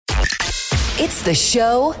It's the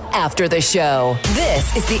show after the show.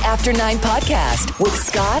 This is the After 9 podcast with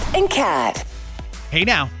Scott and Kat. Hey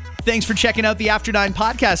now, thanks for checking out the After 9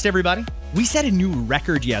 podcast, everybody. We set a new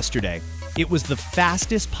record yesterday. It was the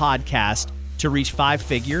fastest podcast to reach 5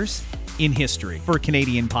 figures in history for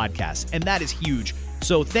Canadian podcasts, and that is huge.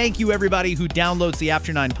 So thank you, everybody who downloads the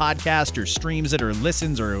After 9 podcast or streams it or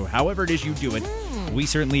listens or however it is you do it. We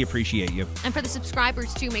certainly appreciate you. And for the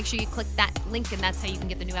subscribers, too, make sure you click that link, and that's how you can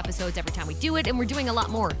get the new episodes every time we do it. And we're doing a lot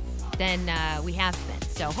more than we have been.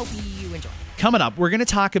 So hope you enjoy. Coming up, we're going to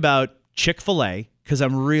talk about Chick-fil-A because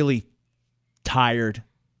I'm really tired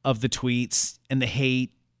of the tweets and the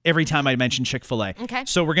hate every time I mention Chick-fil-A. Okay.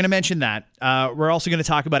 So we're going to mention that. We're also going to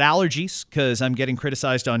talk about allergies because I'm getting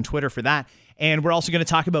criticized on Twitter for that. And we're also going to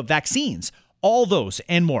talk about vaccines. All those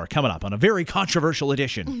and more coming up on a very controversial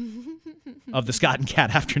edition of the Scott and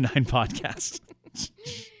Kat After 9 podcast.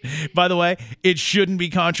 By the way, it shouldn't be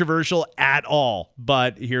controversial at all,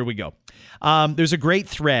 but here we go. There's a great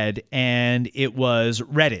thread, and it was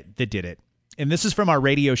Reddit that did it. And this is from our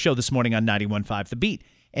radio show this morning on 91.5 The Beat.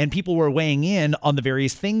 And people were weighing in on the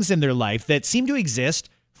various things in their life that seem to exist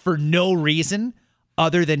for no reason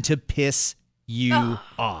other than to piss you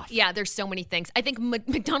off. Yeah, there's so many things. I think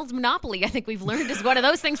McDonald's Monopoly, I think we've learned, is one of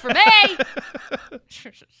those things for me.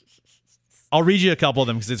 I'll read you a couple of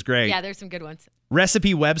them because it's great. Yeah, there's some good ones.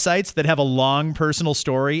 Recipe websites that have a long personal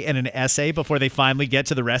story and an essay before they finally get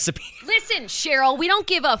to the recipe. Listen, Cheryl, we don't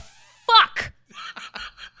give a fuck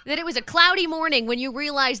that it was a cloudy morning when you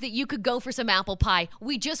realized that you could go for some apple pie.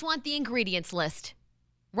 We just want the ingredients list.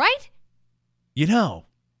 Right? You know,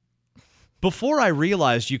 before I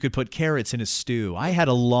realized you could put carrots in a stew, I had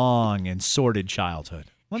a long and sordid childhood.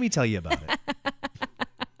 Let me tell you about it.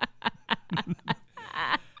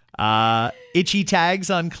 Itchy tags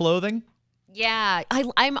on clothing. Yeah,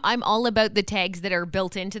 I'm all about the tags that are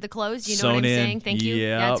built into the clothes. You know Sewn what I'm in. saying? Thank you.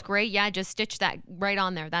 Yep. That's great. Yeah, just stitch that right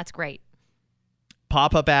on there. That's great.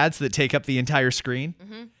 Pop-up ads that take up the entire screen.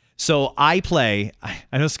 Mm-hmm. So I play,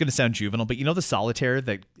 I know it's going to sound juvenile, but you know the solitaire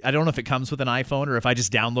that, I don't know if it comes with an iPhone or if I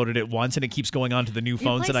just downloaded it once and it keeps going on to the new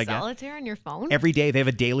phones that I get. You play solitaire on your phone? Every day they have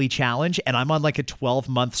a daily challenge, and I'm on like a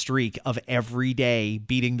 12-month streak of every day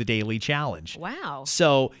beating the daily challenge. Wow.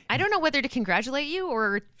 So I don't know whether to congratulate you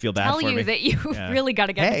or Feel bad tell for you me. that you Yeah. really got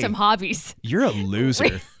to get some hobbies. You're a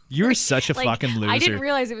loser. You're such a fucking loser. I didn't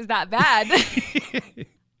realize it was that bad.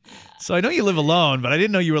 So I know you live alone, but I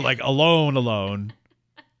didn't know you were like alone.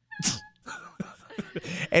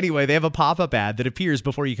 Anyway, they have a pop-up ad that appears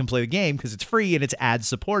before you can play the game because it's free and it's ad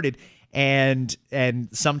supported. And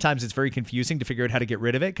sometimes it's very confusing to figure out how to get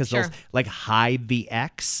rid of it because they'll like hide the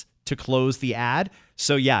X to close the ad.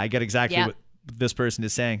 So yeah, I get exactly what this person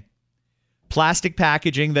is saying. Plastic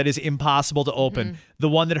packaging that is impossible to open. Mm-hmm. The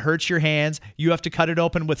one that hurts your hands. You have to cut it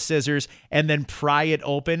open with scissors and then pry it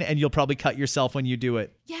open, and you'll probably cut yourself when you do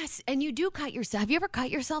it. Yes, and you do cut yourself. Have you ever cut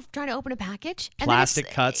yourself trying to open a package? Plastic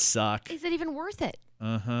cuts suck. Is it even worth it?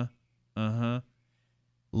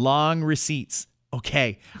 Long receipts.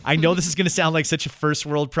 Okay, I know this is going to sound like such a first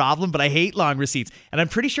world problem, but I hate long receipts. And I'm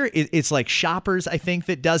pretty sure it's like Shoppers, I think,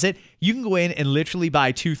 that does it. You can go in and literally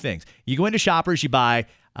buy 2 things. You go into Shoppers, you buy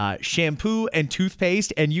shampoo and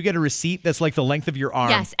toothpaste, and you get a receipt that's like the length of your arm.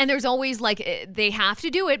 Yes, and there's always like, they have to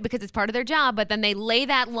do it because it's part of their job, but then they lay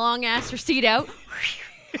that long-ass receipt out.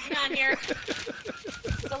 Hang on here.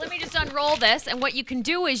 So let me just unroll this, and what you can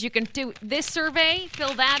do is you can do this survey,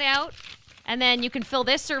 fill that out, and then you can fill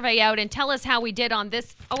this survey out and tell us how we did on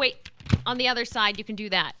this. Oh, wait, on the other side, you can do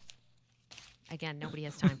that. Again, nobody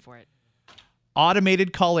has time for it.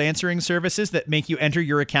 Automated call answering services that make you enter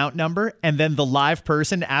your account number, and then the live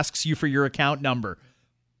person asks you for your account number.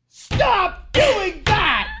 Stop doing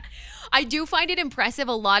that! I do find it impressive.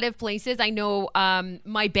 A lot of places, I know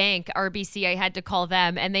my bank, RBC, I had to call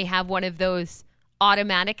them, and they have one of those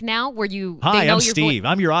automatic now where you... Hi, I'm Steve.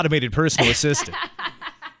 I'm your automated personal assistant.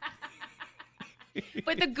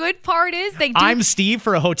 But the good part is they do... I'm Steve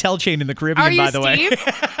for a hotel chain in the Caribbean, by the way.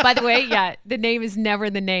 By the way, yeah, the name is never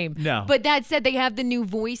the name. No. But that said, they have the new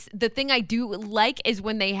voice. The thing I do like is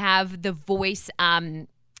when they have the voice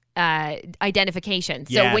identification.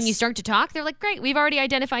 So when you start to talk, they're like, great, we've already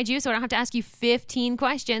identified you, so I don't have to ask you 15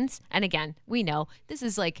 questions. And again, we know this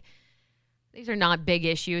is like, these are not big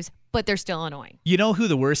issues, but they're still annoying. You know who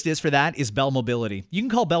the worst is for that is Bell Mobility. You can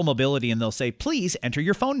call Bell Mobility and they'll say, please enter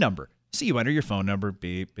your phone number. So you enter your phone number,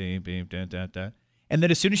 beep, beep, beep, da, da, da. And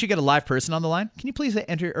then as soon as you get a live person on the line, can you please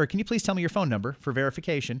tell me your phone number for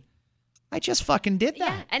verification? I just fucking did that.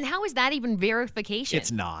 Yeah, and how is that even verification?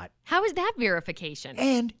 It's not. How is that verification?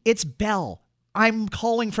 And it's Bell. I'm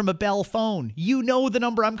calling from a Bell phone. You know the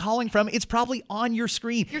number I'm calling from. It's probably on your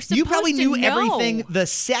screen. You probably knew everything the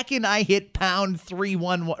second I hit pound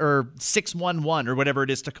 311 or 611 or whatever it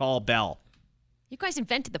is to call Bell. You guys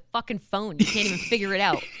invented the fucking phone. You can't even figure it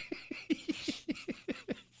out.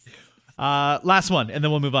 Last one, and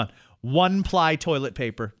then we'll move on. 1-ply toilet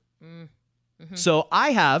paper. Mm-hmm. So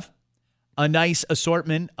I have a nice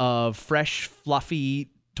assortment of fresh,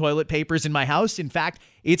 fluffy toilet papers in my house. In fact,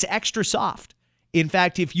 it's extra soft. In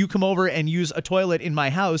fact, if you come over and use a toilet in my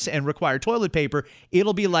house and require toilet paper,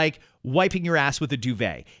 it'll be like wiping your ass with a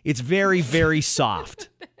duvet. It's very, very soft.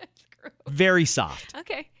 That's gross. Very soft.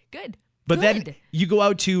 Okay, good. But then you go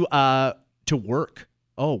out to work.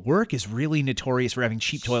 Oh, work is really notorious for having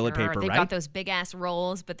cheap toilet paper, They've right? got those big ass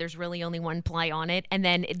rolls, but there's really only 1 ply on it. And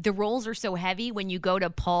then the rolls are so heavy when you go to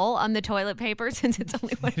pull on the toilet paper, since it's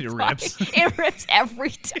only 1 ply, rips. It rips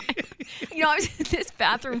every time. I was in this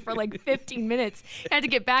bathroom for like 15 minutes. I had to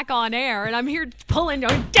get back on air, and I'm here pulling,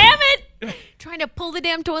 going, damn it! Trying to pull the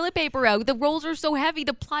damn toilet paper out. The rolls are so heavy,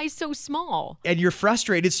 the ply's so small. And you're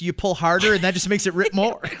frustrated, so you pull harder, and that just makes it rip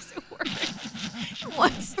more. Makes it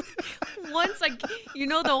worse. Once, like,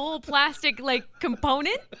 the whole plastic, like,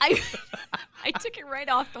 component, I took it right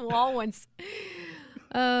off the wall once.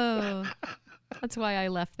 Oh, that's why I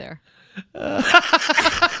left there. I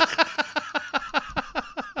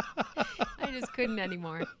just couldn't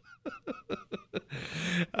anymore.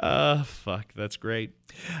 Fuck, that's great.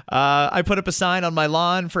 I put up a sign on my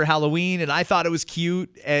lawn for Halloween, and I thought it was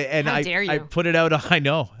cute. And How dare you? I put it out. I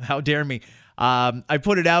know. How dare me? I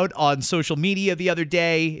put it out on social media the other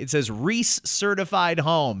day. It says Reese Certified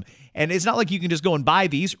Home. And it's not like you can just go and buy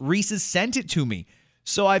these. Reese has sent it to me.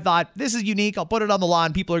 So I thought, this is unique. I'll put it on the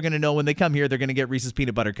lawn. People are going to know when they come here, they're going to get Reese's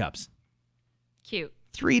Peanut Butter Cups. Cute.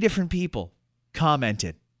 3 different people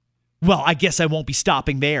commented, well, I guess I won't be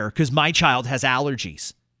stopping there because my child has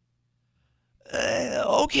allergies.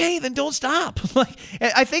 Okay, then don't stop. Like,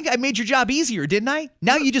 I think I made your job easier, didn't I?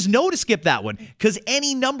 Now you just know to skip that one because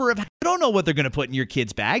any number of, you don't know what they're going to put in your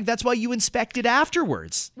kid's bag. That's why you inspect it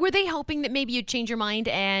afterwards. Were they hoping that maybe you'd change your mind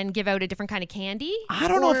and give out a different kind of candy? I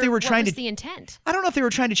don't know if they were trying to. What was the intent? I don't know if they were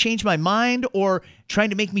trying to change my mind or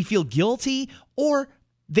trying to make me feel guilty, or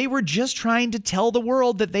they were just trying to tell the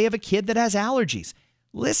world that they have a kid that has allergies.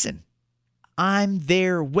 Listen, I'm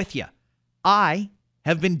there with you. I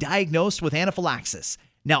have been diagnosed with anaphylaxis.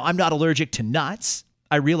 Now, I'm not allergic to nuts.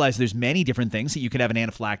 I realize there's many different things that you can have an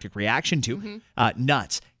anaphylactic reaction to. Mm-hmm.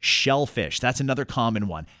 Nuts, shellfish, that's another common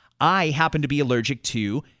one. I happen to be allergic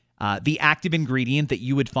to the active ingredient that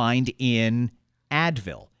you would find in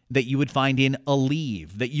Advil, that you would find in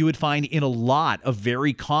Aleve, that you would find in a lot of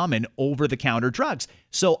very common over-the-counter drugs.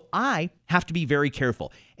 So I have to be very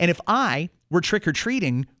careful. And if I were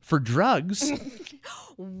trick-or-treating for drugs...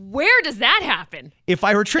 Where does that happen? If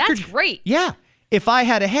I were That's great. Yeah. If I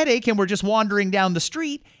had a headache and we're just wandering down the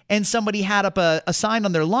street and somebody had up a sign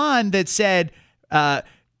on their lawn that said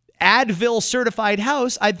Advil certified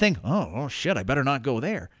house, I'd think, oh shit, I better not go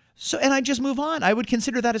there. So, and I'd just move on. I would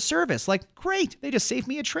consider that a service. Like, great, they just saved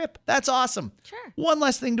me a trip. That's awesome. Sure. One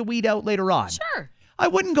less thing to weed out later on. Sure. I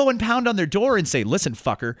wouldn't go and pound on their door and say, listen,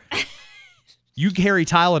 fucker, you carry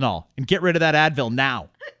Tylenol and get rid of that Advil now.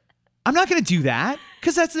 I'm not going to do that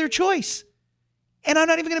because that's their choice. And I'm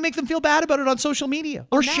not even going to make them feel bad about it on social media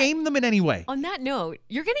or shame them in any way. On that note,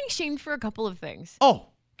 you're getting shamed for a couple of things. Oh.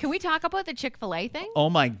 Can we talk about the Chick-fil-A thing? Oh,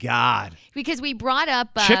 my God. Because we brought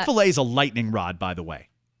up... Chick-fil-A is a lightning rod, by the way.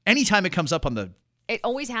 Anytime it comes up on the... It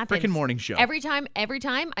always happens. Frickin' morning show. Every time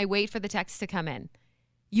I wait for the text to come in.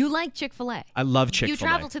 You like Chick-fil-A. I love Chick-fil-A. You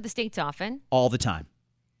travel to the States often. All the time.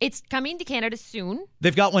 It's coming to Canada soon.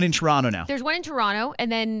 They've got one in Toronto now. There's one in Toronto,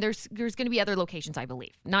 and then there's going to be other locations, I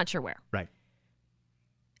believe. Not sure where. Right.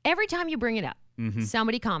 Every time you bring it up,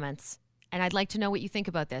 somebody comments, and I'd like to know what you think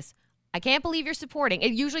about this. I can't believe you're supporting.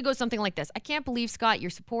 It usually goes something like this. I can't believe, Scott, you're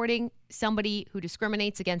supporting somebody who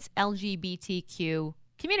discriminates against LGBTQ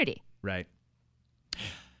community. Right.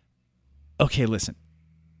 Okay, listen.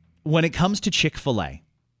 When it comes to Chick-fil-A,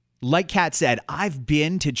 like Kat said, I've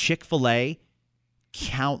been to Chick-fil-A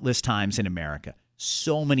countless times in America.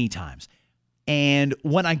 So many times. And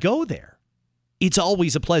when I go there, it's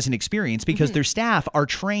always a pleasant experience because their staff are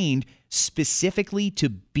trained specifically to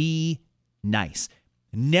be nice.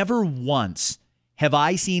 Never once have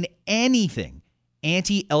I seen anything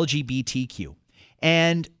anti-LGBTQ.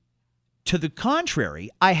 And to the contrary,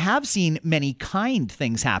 I have seen many kind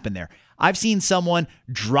things happen there. I've seen someone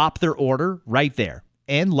drop their order right there.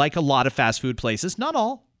 And like a lot of fast food places, not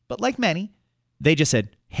all, but like many, they just said,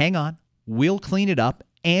 hang on, we'll clean it up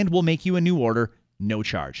and we'll make you a new order, no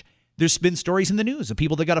charge. There's been stories in the news of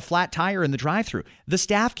people that got a flat tire in the drive-thru. The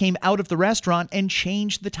staff came out of the restaurant and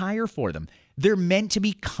changed the tire for them. They're meant to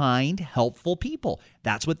be kind, helpful people.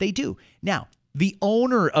 That's what they do. Now, the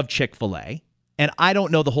owner of Chick-fil-A, and I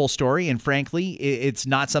don't know the whole story, and frankly, it's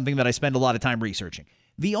not something that I spend a lot of time researching.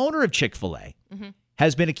 The owner of Chick-fil-A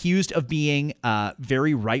has been accused of being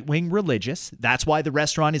very right-wing religious. That's why the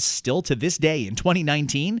restaurant is still to this day in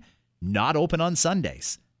 2019 not open on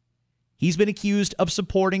Sundays. He's been accused of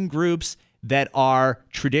supporting groups that are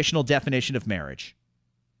traditional definition of marriage.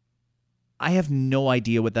 I have no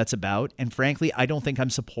idea what that's about, and frankly, I don't think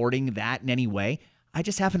I'm supporting that in any way. I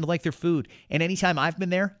just happen to like their food, and anytime I've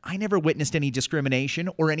been there, I never witnessed any discrimination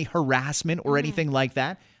or any harassment or anything like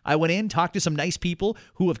that. I went in, talked to some nice people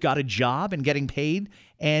who have got a job and getting paid,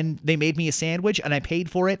 and they made me a sandwich, and I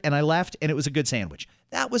paid for it, and I left, and it was a good sandwich.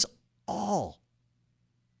 That was all.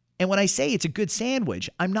 And when I say it's a good sandwich,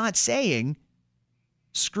 I'm not saying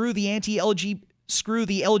screw the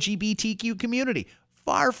LGBTQ community.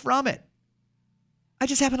 Far from it. I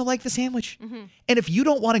just happen to like the sandwich. And if you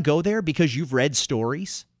don't want to go there because you've read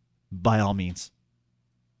stories, by all means.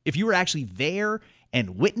 If you were actually there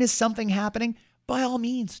and witnessed something happening, by all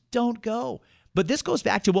means, don't go. But this goes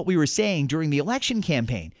back to what we were saying during the election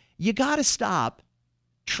campaign. You got to stop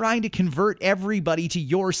trying to convert everybody to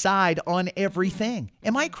your side on everything.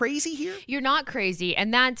 Am I crazy here? You're not crazy.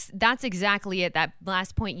 And that's exactly it. That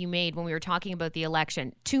last point you made when we were talking about the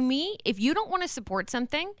election. To me, if you don't want to support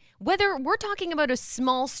something, whether we're talking about a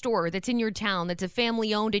small store that's in your town, that's a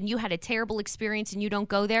family owned, and you had a terrible experience and you don't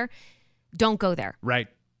go there, don't go there. Right.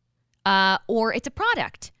 Or it's a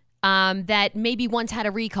product that maybe once had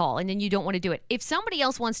a recall and then you don't want to do it. If somebody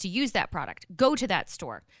else wants to use that product, go to that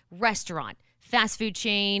store, restaurant, fast food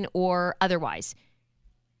chain, or otherwise.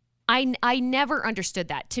 I never understood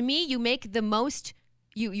that. To me, you make the most,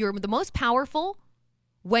 you're the most powerful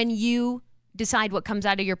when you decide what comes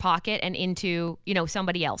out of your pocket and into,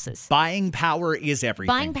 somebody else's. Buying power is everything.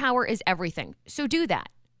 Buying power is everything. So do that.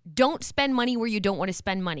 Don't spend money where you don't want to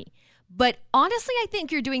spend money. But honestly, I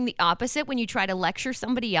think you're doing the opposite when you try to lecture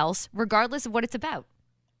somebody else, regardless of what it's about.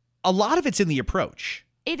 A lot of it's in the approach.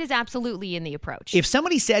 It is absolutely in the approach. If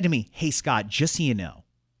somebody said to me, hey, Scott, just so you know,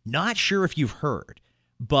 not sure if you've heard,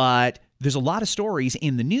 but there's a lot of stories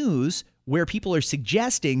in the news where people are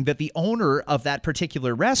suggesting that the owner of that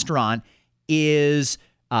particular restaurant is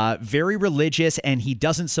very religious and he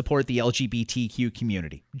doesn't support the LGBTQ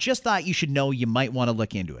community. Just thought you should know you might want to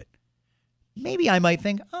look into it. Maybe I might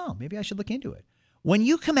think, maybe I should look into it. When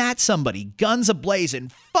you come at somebody, guns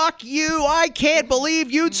a-blazing, fuck you, I can't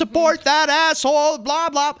believe you'd support that asshole, blah,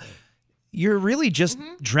 blah. You're really just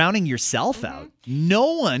drowning yourself out.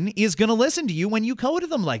 No one is going to listen to you when you go to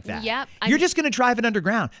them like that. Yep. You're just going to drive it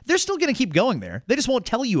underground. They're still going to keep going there. They just won't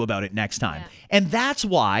tell you about it next time. Yeah. And that's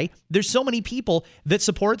why there's so many people that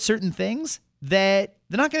support certain things that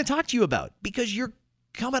they're not going to talk to you about because you're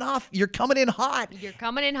coming in hot. You're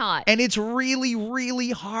coming in hot. And it's really,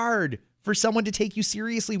 really hard for someone to take you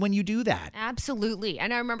seriously when you do that. Absolutely.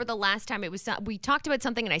 And I remember the last time we talked about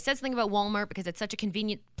something and I said something about Walmart because it's such a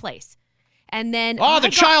convenient place. And then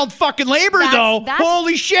child fucking labor though.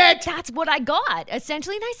 Holy shit. That's what I got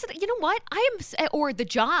essentially. And I said, you know what? Or the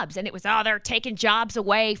jobs. And it was, they're taking jobs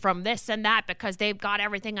away from this and that because they've got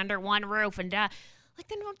everything under one roof. And like,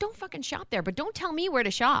 then don't fucking shop there, but don't tell me where to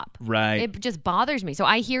shop. Right. It just bothers me. So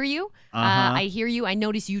I hear you. I hear you. I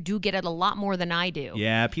notice you do get it a lot more than I do.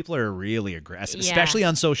 Yeah, people are really aggressive, especially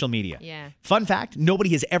on social media. Yeah. Fun fact, nobody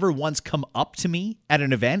has ever once come up to me at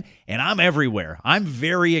an event, and I'm everywhere. I'm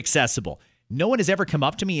very accessible. No one has ever come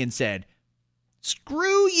up to me and said,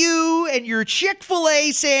 screw you and your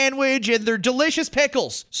Chick-fil-A sandwich and their delicious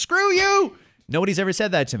pickles. Screw you. Nobody's ever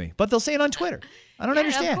said that to me, but they'll say it on Twitter. I don't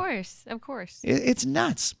understand. Of course. It's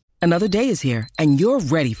nuts. Another day is here, and you're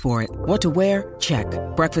ready for it. What to wear? Check.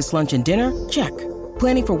 Breakfast, lunch, and dinner? Check.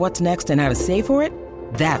 Planning for what's next and how to save for it?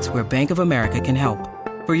 That's where Bank of America can help.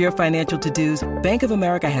 For your financial to-dos, Bank of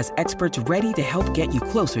America has experts ready to help get you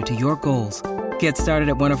closer to your goals. Get started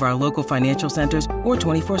at one of our local financial centers or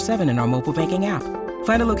 24/7 in our mobile banking app.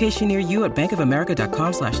 Find a location near you at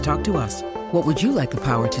bankofamerica.com/talktous. What would you like the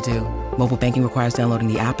power to do? Mobile banking requires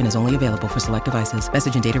downloading the app and is only available for select devices.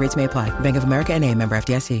 Message and data rates may apply. Bank of America NA, member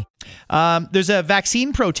FDIC. There's a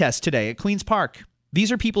vaccine protest today at Queen's Park.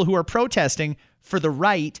 These are people who are protesting for the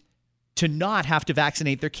right to not have to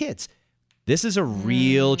vaccinate their kids. This is a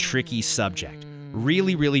real tricky subject.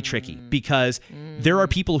 Really, really tricky because there are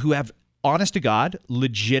people who have, honest to God,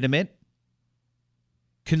 legitimate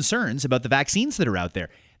concerns about the vaccines that are out there.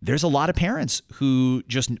 there's a lot of parents who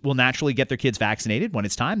just will naturally get their kids vaccinated when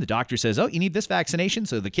it's time. The doctor says, oh, you need this vaccination,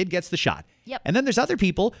 so the kid gets the shot. Yep. And then there's other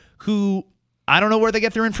people who, I don't know where they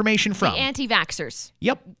get their information from. The anti-vaxxers.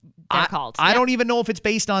 Yep. They're called. I Yep. don't even know if it's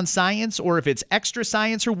based on science or if it's extra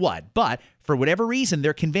science or what. But for whatever reason,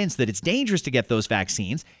 they're convinced that it's dangerous to get those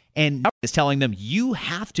vaccines. And is telling them you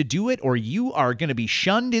have to do it or you are going to be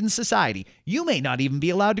shunned in society. You may not even be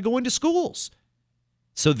allowed to go into schools.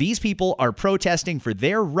 So these people are protesting for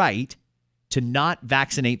their right to not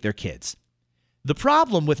vaccinate their kids. The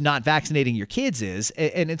problem with not vaccinating your kids is,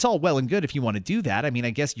 and it's all well and good if you want to do that. I mean, I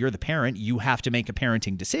guess you're the parent. You have to make a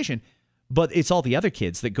parenting decision. But it's all the other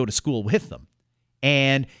kids that go to school with them.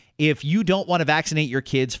 And if you don't want to vaccinate your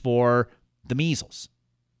kids for the measles,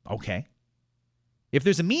 okay. If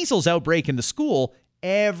there's a measles outbreak in the school,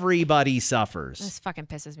 everybody suffers. This fucking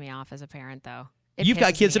pisses me off as a parent, though. You've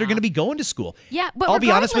got kids that are going to be going to school. Yeah, but I'll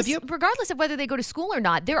be honest with you. Regardless of whether they go to school or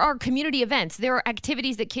not, there are community events. There are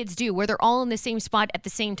activities that kids do where they're all in the same spot at the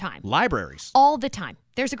same time. Libraries. All the time.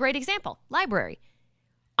 There's a great example. Library.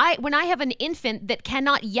 When I have an infant that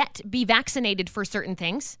cannot yet be vaccinated for certain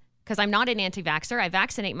things, because I'm not an anti-vaxxer, I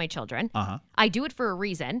vaccinate my children. I do it for a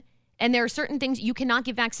reason. And there are certain things you cannot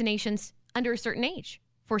give vaccinations under a certain age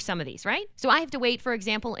for some of these, right? So I have to wait, for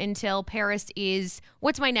example, until Paris is,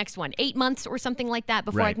 what's my next one? 8 months or something like that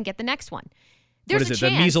before I can get the next one. There's what is a it?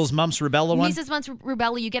 chance. The measles, mumps, rubella one? Measles, mumps,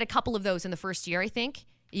 rubella, you get a couple of those in the first year, I think.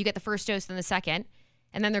 You get the first dose and the second,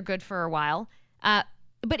 and then they're good for a while.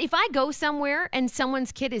 But if I go somewhere and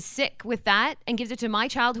someone's kid is sick with that and gives it to my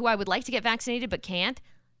child who I would like to get vaccinated but can't,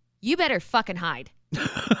 you better fucking hide.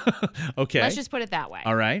 Okay. Let's just put it that way.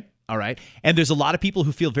 All right. And there's a lot of people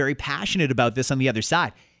who feel very passionate about this on the other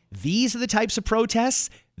side. These are the types of protests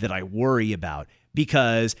that I worry about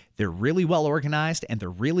because they're really well organized and they're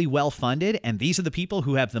really well funded. And these are the people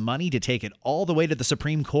who have the money to take it all the way to the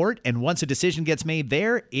Supreme Court. And once a decision gets made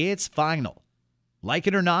there, it's final. Like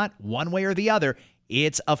it or not, one way or the other,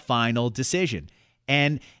 it's a final decision.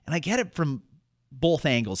 And I get it from both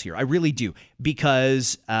angles here. I really do.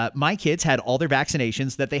 Because my kids had all their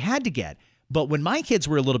vaccinations that they had to get. But when my kids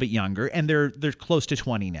were a little bit younger, and they're close to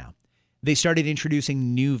 20 now, they started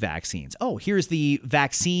introducing new vaccines. Oh, here's the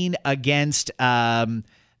vaccine against what's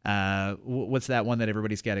that one that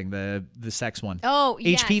everybody's getting? The sex one. Oh,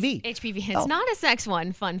 yes. HPV. HPV. It's not a sex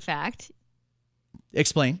one, fun fact.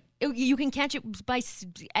 Explain. You can catch it by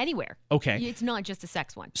anywhere. Okay. It's not just a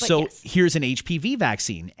sex one. But so yes. Here's an HPV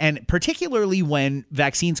vaccine. And particularly when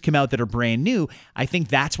vaccines come out that are brand new, I think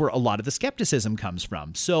that's where a lot of the skepticism comes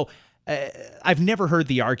from. So I've never heard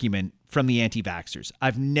the argument from the anti-vaxxers.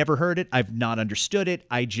 I've never heard it. I've not understood it.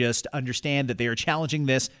 I just understand that they are challenging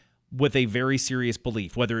this with a very serious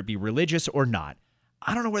belief, whether it be religious or not.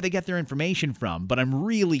 I don't know where they get their information from, but I'm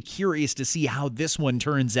really curious to see how this one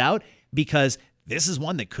turns out because this is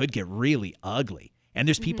one that could get really ugly. And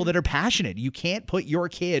there's people that are passionate. You can't put your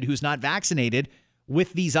kid who's not vaccinated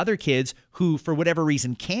with these other kids who, for whatever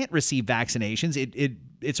reason, can't receive vaccinations.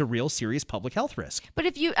 It's a real serious public health risk. But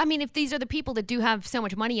if these are the people that do have so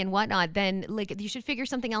much money and whatnot, then you should figure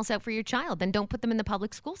something else out for your child. Then don't put them in the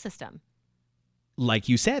public school system. Like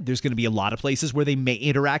you said, there's going to be a lot of places where they may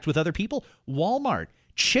interact with other people. Walmart,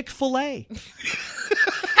 Chick-fil-A.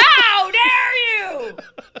 How dare you!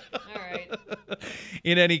 All right.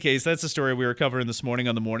 In any case, that's the story we were covering this morning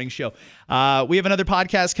on the morning show. We have another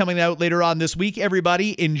podcast coming out later on this week.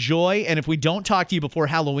 Everybody enjoy. And if we don't talk to you before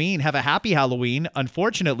Halloween, have a happy Halloween.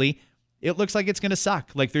 Unfortunately, it looks like it's going to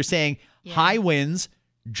suck. Like they're saying high winds,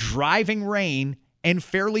 driving rain, and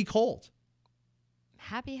fairly cold.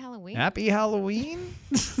 Happy Halloween. Happy Halloween?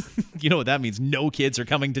 You know what that means. No kids are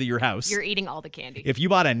coming to your house. You're eating all the candy. If you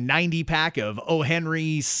bought a 90 pack of O.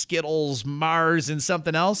 Henry, Skittles, Mars, and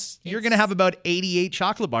something else, you're going to have about 88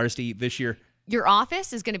 chocolate bars to eat this year. Your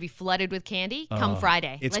office is going to be flooded with candy come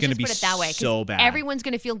Friday. It's Let's going to just be put it that way. so bad. Everyone's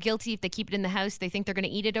going to feel guilty if they keep it in the house. They think they're going to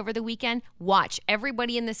eat it over the weekend. Watch.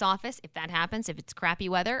 Everybody in this office, if that happens, if it's crappy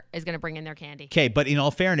weather, is going to bring in their candy. Okay, but in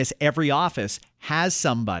all fairness, every office has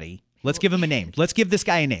somebody. Let's give him a name. Let's give this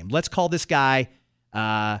guy a name. Let's call this guy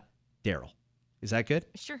Daryl. Is that good?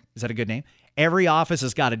 Sure. Is that a good name? Every office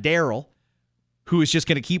has got a Daryl who is just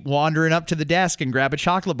going to keep wandering up to the desk and grab a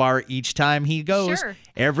chocolate bar each time he goes. Sure.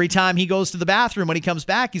 Every time he goes to the bathroom, when he comes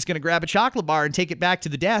back, he's going to grab a chocolate bar and take it back to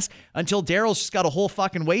the desk until Daryl's just got a whole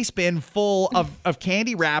fucking waste bin full of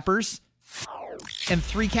candy wrappers and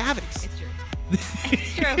 3 cavities. It's true.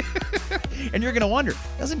 It's true. And you're going to wonder,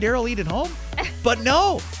 doesn't Daryl eat at home? But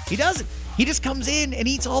no, he doesn't. He just comes in and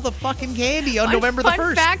eats all the fucking candy on November the 1st.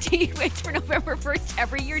 Fun fact, he waits for November 1st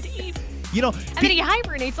every year to eat. You know, And then he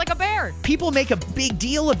hibernates like a bear. people make a big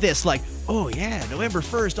deal of this, like, oh yeah, November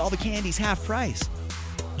 1st, all the candy's half price.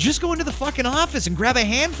 Just go into the fucking office and grab a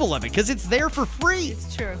handful of it because it's there for free.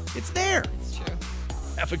 It's true. It's there. It's true.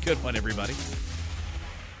 Have a good one, everybody.